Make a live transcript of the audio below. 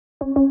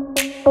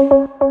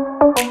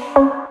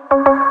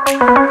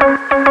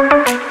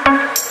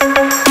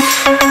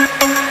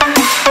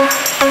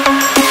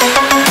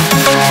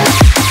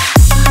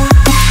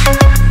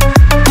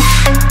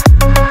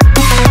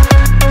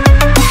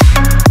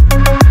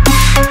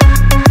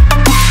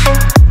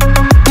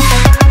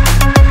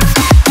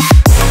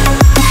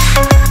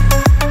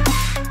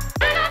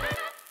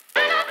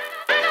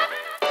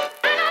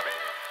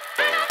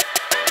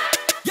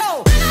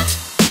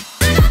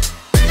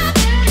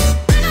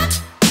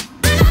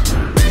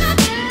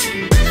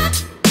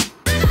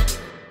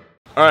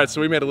Alright,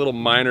 so we made a little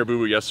minor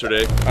boo-boo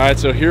yesterday. Alright,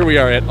 so here we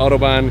are at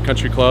Autobahn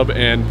Country Club,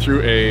 and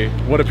through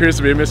what appears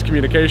to be a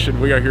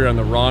miscommunication, we are here on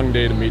the wrong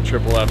day to meet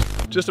Triple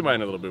F. Just a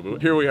minor little boo-boo.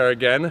 Here we are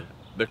again,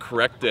 the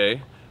correct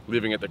day,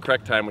 leaving at the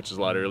correct time, which is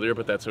a lot earlier,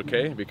 but that's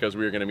okay, because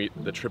we are going to meet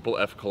the Triple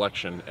F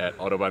collection at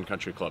Autobahn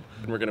Country Club.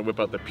 And we're going to whip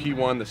out the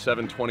P1, the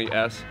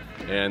 720S,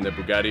 and the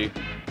Bugatti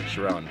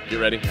Chiron. Get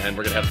ready, and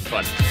we're going to have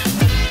some fun.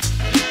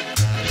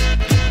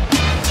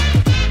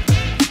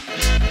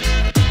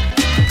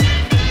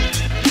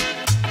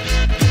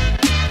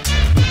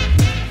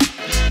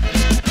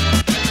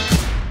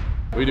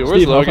 We do. Where's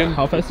Steve, Logan?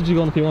 How fast did you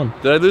go on the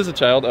P1? Did I lose a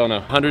child? Oh no,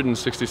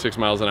 166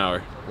 miles an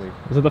hour.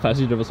 Was it the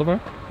fastest you've driven so far?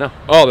 No.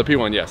 Oh, the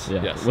P1, yes.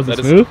 Yeah. Yes. Was it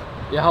smooth?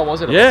 Yeah, how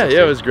was it? Yeah,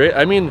 it was great.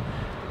 I mean,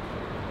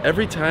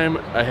 every time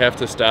I have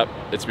to stop,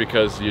 it's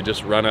because you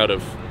just run out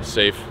of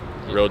safe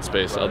road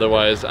space.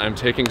 Otherwise, I'm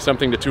taking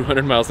something to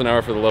 200 miles an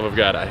hour for the love of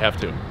God. I have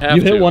to.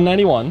 You hit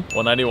 191.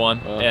 191,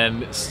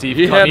 and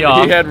Steve cut me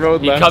off. He had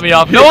road left. He cut me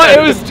off. No, it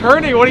was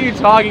turning. What are you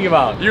talking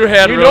about? You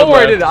had road You know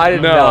where left. I did? I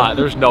did No. not.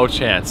 There's no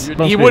chance.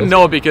 He wouldn't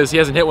know because he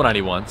hasn't hit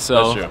 191.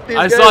 So That's true.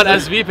 I saw an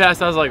SV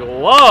pass. I was like,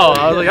 whoa.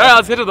 I was like, all right,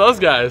 let's hit to those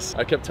guys.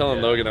 I kept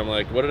telling Logan, I'm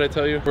like, what did I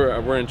tell you?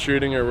 We're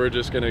intruding, or we're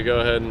just gonna go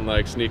ahead and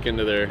like sneak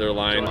into their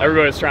line.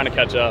 Everybody's trying to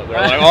catch up.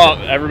 They're like,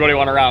 oh, everybody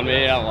went around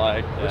me. I'm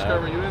like, Which car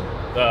were you in?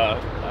 the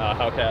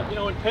Hellcat. You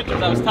know, in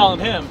pictures, I was telling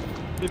him,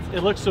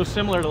 it looks so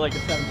similar to like a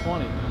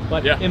 720,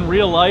 but Yeah. in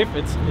real life,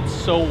 it's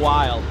so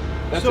wild.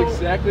 That's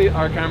exactly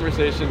our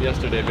conversation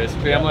yesterday,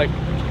 basically. Yeah.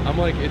 I'm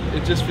like,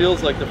 it just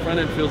feels like the front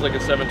end feels like a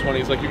 720.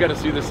 He's like, you got to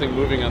see this thing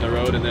moving on the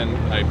road, and then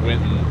I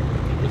went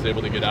and was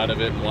able to get out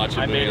of it and watch it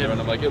I moving made on the road.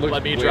 him I'm like, it looks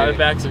let me way- drive it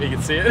back so he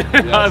could see it.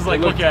 Yeah, I was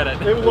like, look at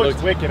it. It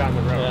looks wicked on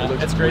the road. Yeah,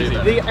 looks it's crazy.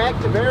 way The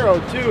active arrow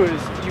too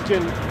is you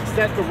can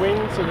set the wing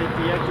so that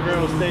the active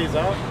arrow stays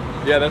up.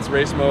 Yeah, that's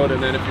race mode,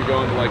 and then if you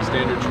go into like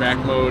standard track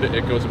mode,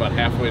 it goes about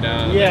halfway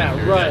down. Yeah,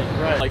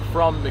 right. Like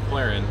from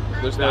McLaren,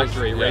 There's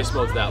factory, no- race yeah.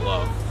 mode's that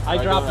low. I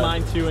dropped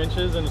mine 2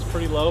 inches and it's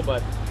pretty low,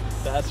 but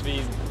the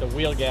SV, the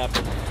wheel gap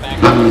back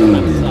kind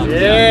of sucks.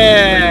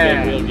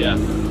 Yeah. Pretty big wheel gap.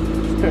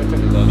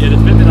 Yeah, the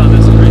fitment on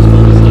this race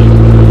mode is like.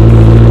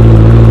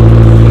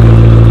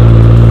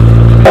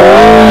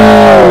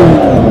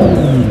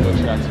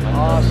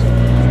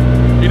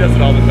 He does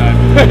it all the time.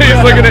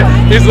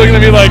 he's looking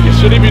at me like,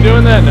 should he be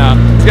doing that? Nah.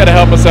 He's got to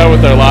help us out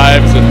with our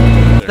lives.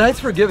 And Thanks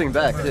for giving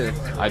back, too.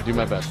 I do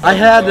my best. I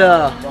had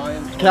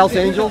Cal's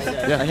Angels.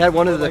 Yeah. I had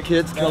one of the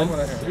kids come.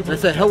 And I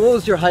said, what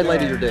was your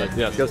highlight of your day?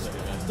 Yes. He goes,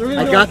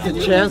 I got the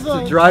chance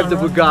to drive the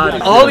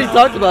Bugatti. All he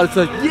talked about is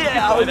like,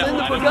 yeah, I was in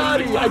the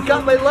Bugatti. I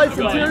got my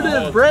license. Here it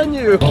is, brand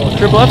new.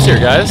 Triple F's here,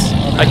 guys.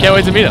 I can't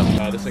wait to meet him.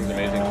 This thing's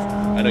amazing.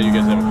 I know you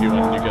guys have a few,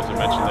 and you guys have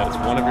mentioned that it's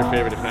one of your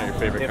favorite, if not your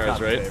favorite cars,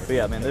 right? But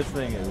yeah, man, this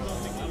thing is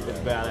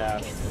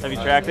badass. Have you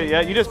tracked it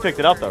yet? You just picked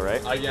it up though,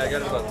 right? Yeah, I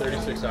got it about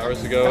 36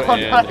 hours ago,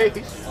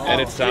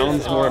 and it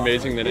sounds more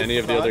amazing than any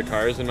of the other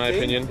cars, in my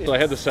opinion. So I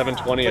had the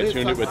 720, I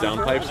tuned it with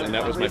downpipes, and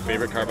that was my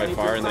favorite car by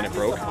far, and then it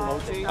broke.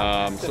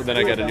 So then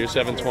I got a new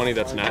 720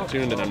 that's not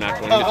tuned, and I'm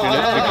not going to tune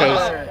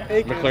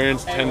it because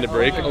McLarens tend to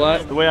break a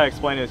lot. The way I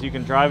explain it is you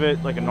can drive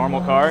it like a normal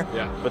car,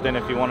 but then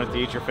if you want it to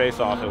eat your face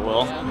off, it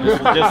will.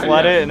 Just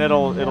let it and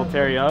it'll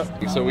tear you up.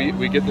 So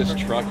we get this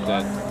truck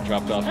that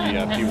dropped off the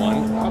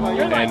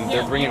P1, and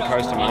they're bringing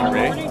cars to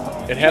Monterey.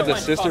 It had the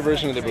sister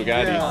version of the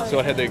Bugatti, so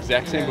it had the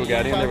exact same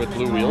Bugatti in there with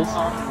blue wheels.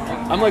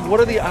 I'm like, what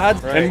are the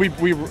odds? And we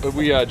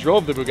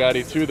drove the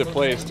Bugatti to the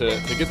place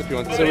to get the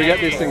P1. So we got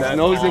these things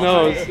nose to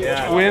nose,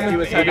 twin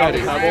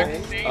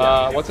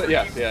Bugattis. What's that?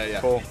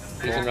 Yeah. Cool.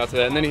 Route to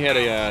that. And then he had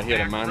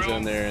a Monza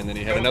in there, and then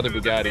he had another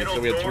Bugatti.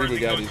 So we had 3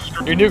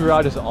 Bugattis. Your new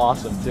garage is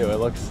awesome too. It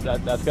looks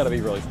that's got to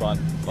be really fun.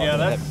 Yeah,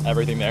 that's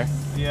everything there.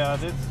 Yeah,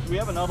 we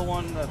have another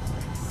one that's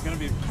going to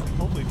be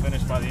hopefully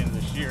finished by the end of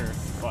this year,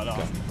 but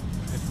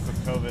it's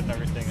with COVID and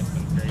everything, it's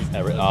been crazy.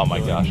 Oh my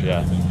gosh,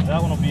 yeah.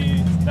 That one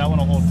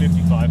will hold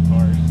 55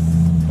 cars.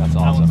 That's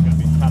That awesome. one's going to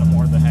be kind of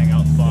more the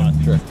hangout spot.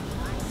 Sure.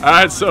 All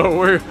right,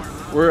 so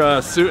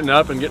we're suiting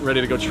up and getting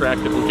ready to go track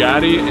the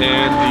Bugatti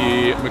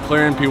and the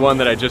McLaren P1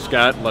 that I just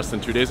got less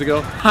than 2 days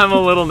ago. I'm a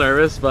little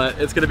nervous, but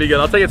it's gonna be good.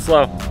 I'll take it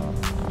slow.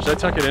 Should I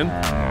tuck it in?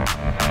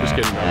 Just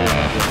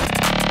kidding.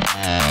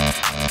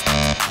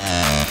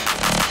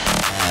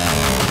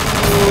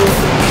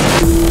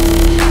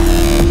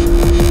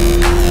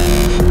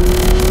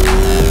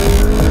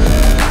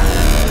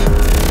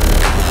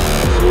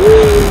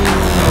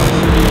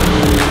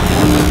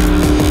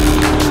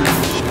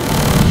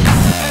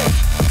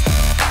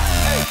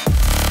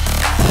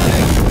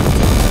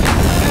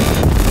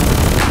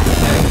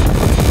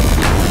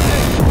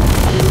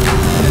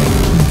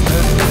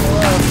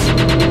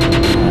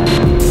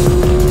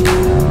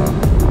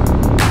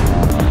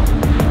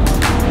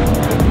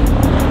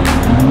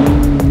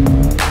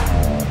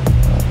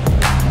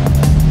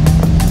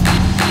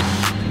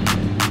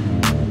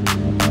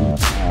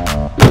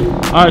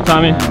 All right,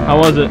 Tommy, how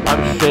was it?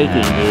 I'm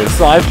shaking, dude.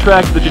 So I've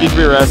tracked the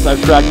GT3 RS,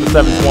 I've tracked the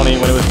 720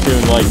 when it was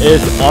tuned. Like,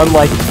 it's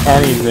unlike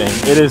anything.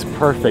 It is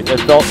perfect.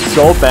 It felt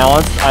so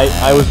balanced.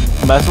 I was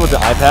messing with the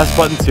iPass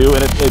button too,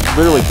 and it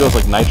literally feels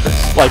like nitrous.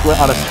 Like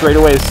on a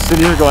straightaway, as soon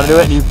as you're going into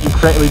it, and you just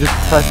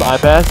press the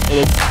iPass,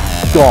 and it's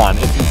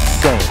gone. It's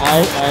insane.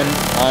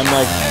 I'm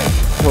like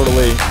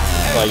totally.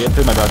 Like, it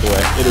took my breath away.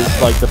 It is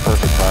like the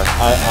perfect car.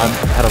 I'm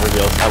head over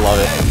heels. I love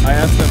it. I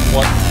asked them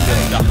what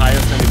the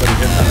highest anybody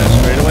hits on that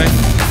straightaway,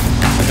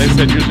 and they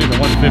said usually the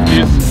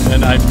 150s,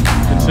 and I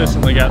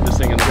consistently got this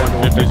thing in the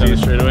 150s on the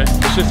straightaway.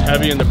 It's just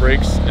heavy in the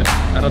brakes.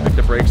 I don't think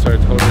the brakes are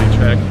totally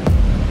tracked.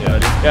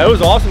 Yeah, it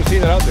was awesome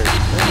seeing it out there.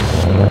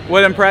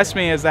 What impressed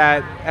me is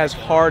that as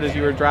hard as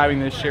you were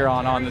driving this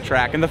Chiron on the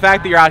track, and the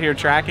fact that you're out here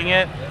tracking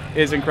it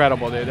is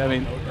incredible, dude. I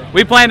mean,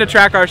 we plan to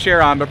track our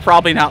Chiron, but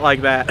probably not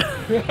like that.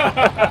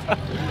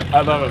 I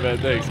love it, man.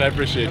 Thanks. I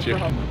appreciate you.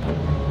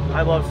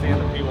 I love seeing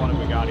the P1 and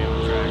Bugatti on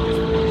the track,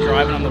 just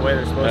driving them the way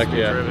they're supposed to be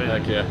driven.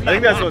 Heck yeah. I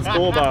think that's what's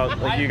cool about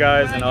like you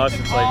guys and us.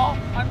 It's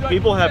like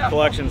people have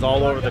collections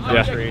all over the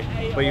country,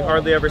 but you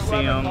hardly ever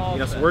see them. You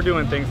know, so we're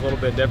doing things a little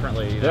bit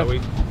differently. You know,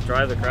 we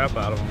drive the crap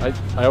out of them.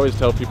 I always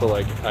tell people,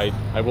 like,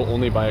 I will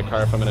only buy a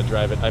car if I'm going to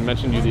drive it. I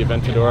mentioned you the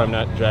Aventador. I'm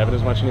not driving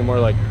as much anymore.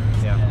 Like,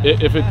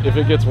 if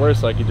it gets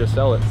worse, like, you just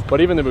sell it.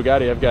 But even the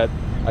Bugatti,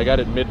 I got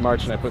it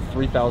mid-March and I put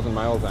 3,000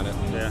 miles on it.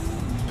 Yeah.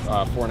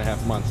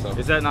 4.5 months. So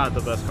is that not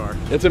the best car?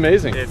 It's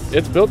amazing.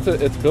 It's built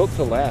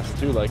to last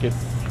too. Like,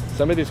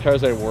 some of these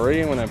cars I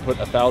worry when I put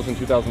 1,000,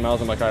 2,000 miles.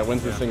 I'm like, all right,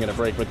 when's this thing gonna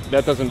break? But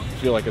that doesn't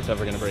feel like it's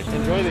ever gonna break.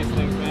 Enjoy these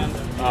things, man.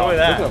 Enjoy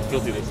that. Look how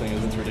filthy this thing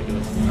is. It's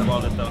ridiculous. I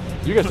love it though.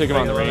 You guys take them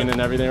on the rain and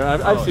everything.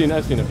 I've seen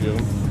a few of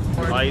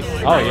them. Ice.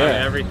 Oh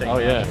yeah. Everything. Oh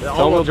yeah.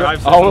 All-wheel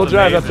drive. All-wheel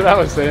drive. That's what I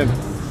was saying.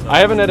 I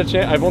haven't had a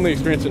chance. I've only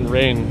experienced it in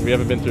rain. We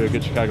haven't been through a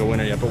good Chicago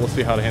winter yet, but we'll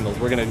see how it handles.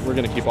 We're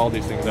gonna keep all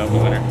these things out in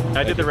the winter.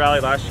 I did the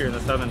rally last year in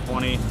the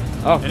 720.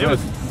 Oh, and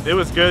it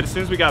was good. As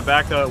soon as we got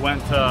back though, it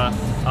went to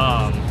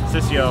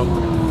Sissio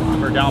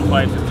for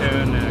downpipes and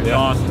tune and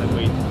exhaust, and then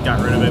we got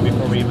rid of it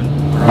before we even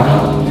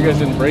drove it. You guys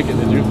didn't break it,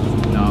 did you?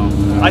 No.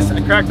 I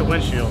cracked the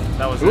windshield.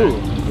 That was it.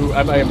 Ooh,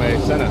 my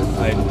Senna.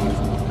 I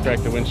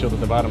cracked the windshield at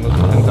the bottom. It was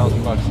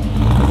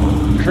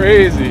 $10,000.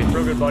 Crazy. A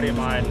real good buddy of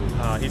mine.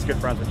 He's good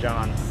friends with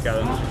John. Got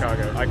in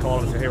Chicago. I called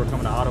him and said, "Hey, we're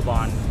coming to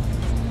Autobahn.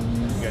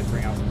 You guys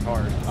bring out some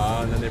cars."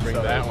 And then they bring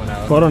that one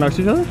out. Photo next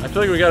to each other? I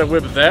feel like we gotta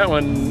whip that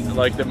one,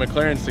 like the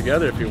McLarens,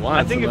 together if you want.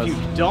 I think if you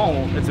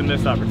don't, it's a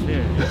missed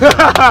opportunity.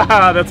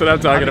 That's what I'm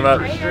talking about.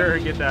 For sure,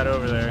 get that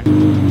over there.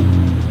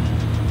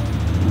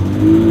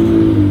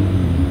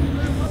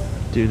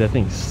 Dude, that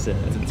thing's sick.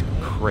 It's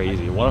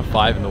crazy. 1 of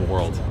 5 in the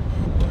world.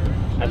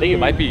 I think it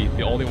might be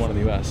the only one in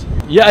the U.S.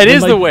 Yeah, it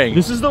is the wing.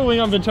 This is the wing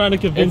I've been trying to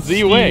convince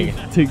the wing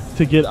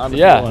to get on the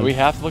Yeah, we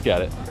have to look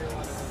at it.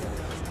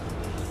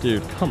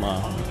 Dude, come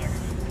on.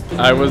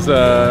 I was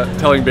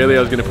telling Bailey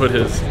I was going to put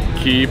his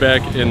key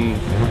back in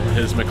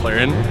his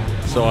McLaren,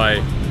 so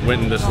I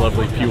went in this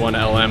lovely P1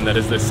 LM that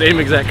is the same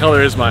exact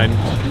color as mine,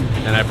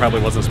 and I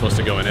probably wasn't supposed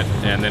to go in it,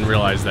 and then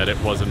realized that it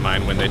wasn't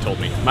mine when they told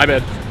me. My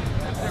bad.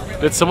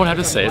 Did someone have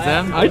to say it to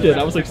him? I did.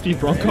 I was like, Steve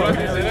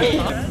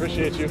Bronkar.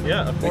 Appreciate you.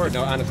 Yeah, of course.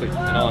 No, honestly. It's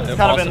kind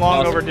of been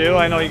long overdue.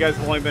 I know you guys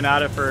have only been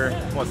at it for,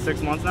 what,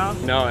 6 months now?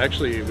 No,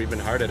 actually, we've been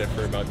hard at it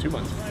for about 2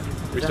 months.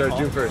 We started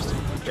June 1st.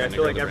 Yeah, I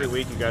feel like every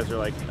week you guys are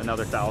like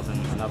another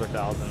 1,000, another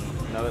 1,000,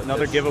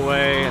 another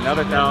giveaway,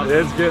 another 1,000.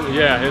 It's good.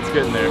 Yeah, it's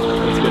getting there.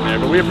 It's getting there.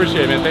 But we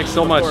appreciate it, man. Thanks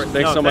so much.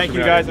 Thanks so much. Thank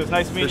you guys. It was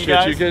nice meeting you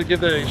guys. Appreciate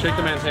you. Shake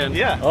the man's hand.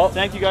 Yeah.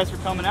 Thank you guys for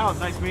coming out. It's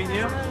nice meeting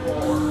you.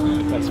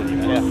 That's what you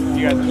meant.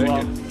 Yeah. You guys as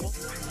well.